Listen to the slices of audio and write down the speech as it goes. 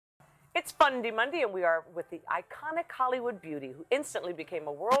It's Fundy Monday, and we are with the iconic Hollywood beauty who instantly became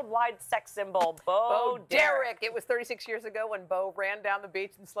a worldwide sex symbol, Bo Derek. It was 36 years ago when Bo ran down the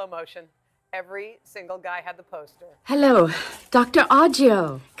beach in slow motion. Every single guy had the poster. Hello, Dr.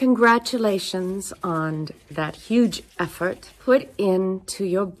 Aggio. Congratulations on that huge effort put into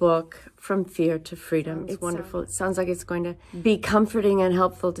your book, From Fear to Freedom. It's wonderful. It sounds like it's going to be comforting and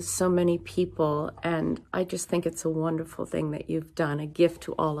helpful to so many people. And I just think it's a wonderful thing that you've done, a gift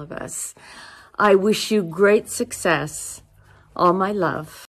to all of us. I wish you great success. All my love.